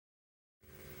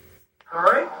All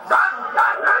right? I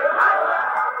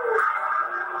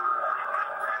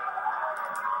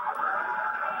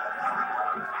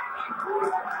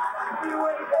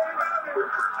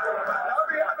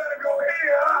better go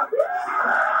here, huh?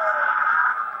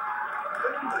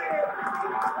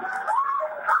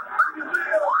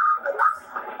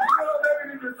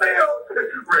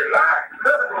 Relax.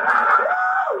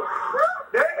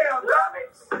 Damn, Tommy.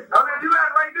 I mean, you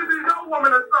act like this is your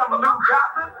woman or something, Luke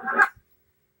Johnson.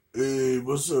 Hey,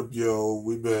 what's up, y'all?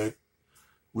 We back.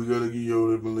 We gotta give y'all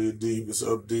the Malia Davis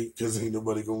update because ain't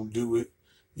nobody gonna do it.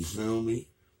 You feel me?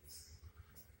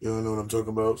 Y'all know what I'm talking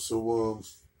about. So,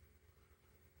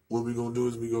 what we gonna do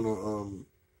is we gonna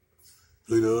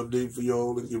play the update for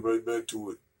y'all and get right back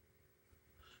to it.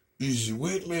 Is you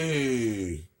with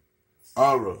me?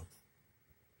 Ara.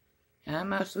 Hi,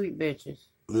 my sweet bitches.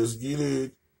 Let's get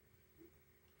it.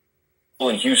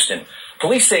 In Houston.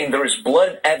 Police saying there is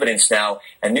blood evidence now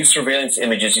and new surveillance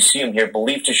images, you see them here,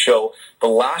 believed to show the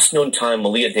last known time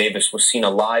Malia Davis was seen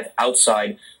alive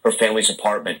outside her family's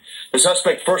apartment. The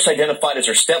suspect, first identified as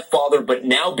her stepfather, but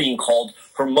now being called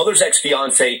her mother's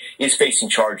ex-fiance, is facing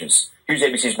charges. Here's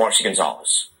ABC's Marcy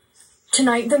Gonzalez.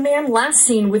 Tonight, the man last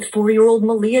seen with 4-year-old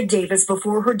Malia Davis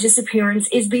before her disappearance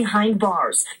is behind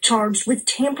bars, charged with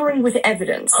tampering with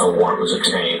evidence. A warrant was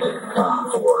obtained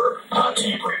for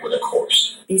tampering with a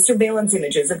corpse. These surveillance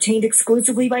images, obtained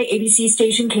exclusively by ABC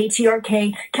station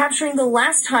KTRK, capturing the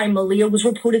last time Malia was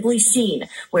reportedly seen,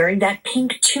 wearing that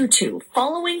pink tutu,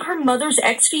 following her mother's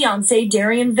ex-fiancé,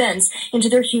 Darian Vence, into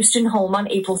their Houston home on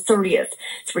April 30th.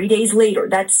 3 days later,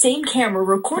 that same camera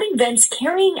recording Vence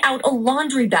carrying out a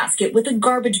laundry basket with a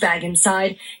garbage bag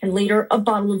inside, and later a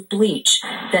bottle of bleach.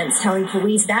 Vence telling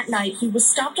police that night he was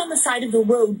stopped on the side of the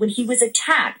road when he was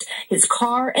attacked, his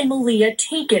car and Malia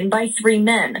taken by 3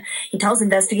 men. He tells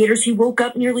investigators he woke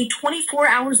up nearly 24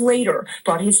 hours later,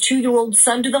 brought his 2-year-old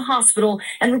son to the hospital,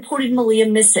 and reported Malia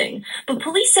missing. But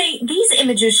police say these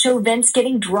images show Vence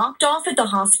getting dropped off at the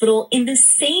hospital in the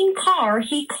same car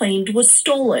he claimed was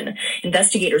stolen.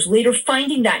 Investigators later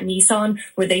finding that Nissan,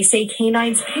 where they say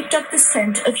canines picked up the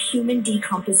scent of human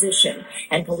decomposition.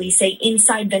 And police say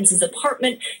inside Vence's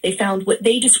apartment, they found what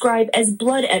they describe as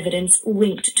blood evidence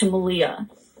linked to Malia.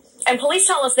 And police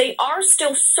tell us they are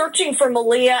still searching for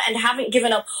Malia and haven't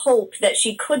given up hope that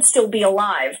she could still be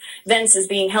alive. Vence is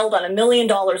being held on $1 million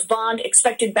bond,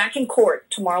 expected back in court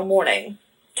tomorrow morning.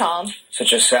 Tom?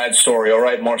 Such a sad story. All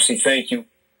right, Marcy, thank you.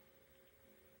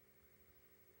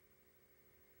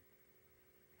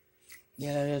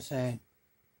 Yeah, that is sad.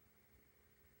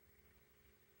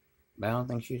 But I don't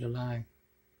think she's alive.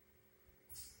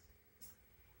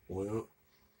 Well,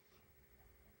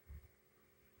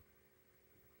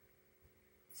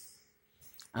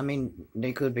 I mean,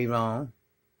 they could be wrong.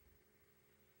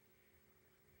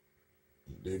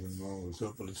 they've been wrong a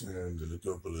couple of times in a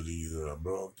couple of these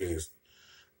broadcasts,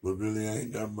 but really I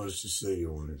ain't got much to say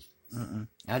on it.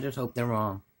 I just hope they're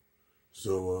wrong.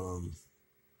 So,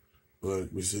 like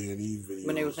we see in these videos.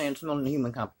 When they were saying smelling the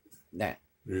human that.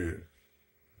 Yeah.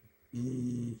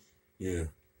 Yeah.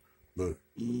 But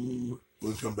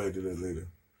we'll come back to that later.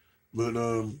 But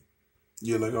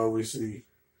yeah, like I always see,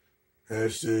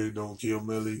 hashtag don't kill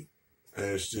Melly,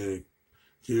 hashtag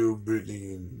kill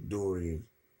Brittany and Dorian.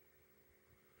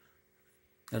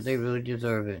 Because they really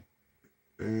deserve it.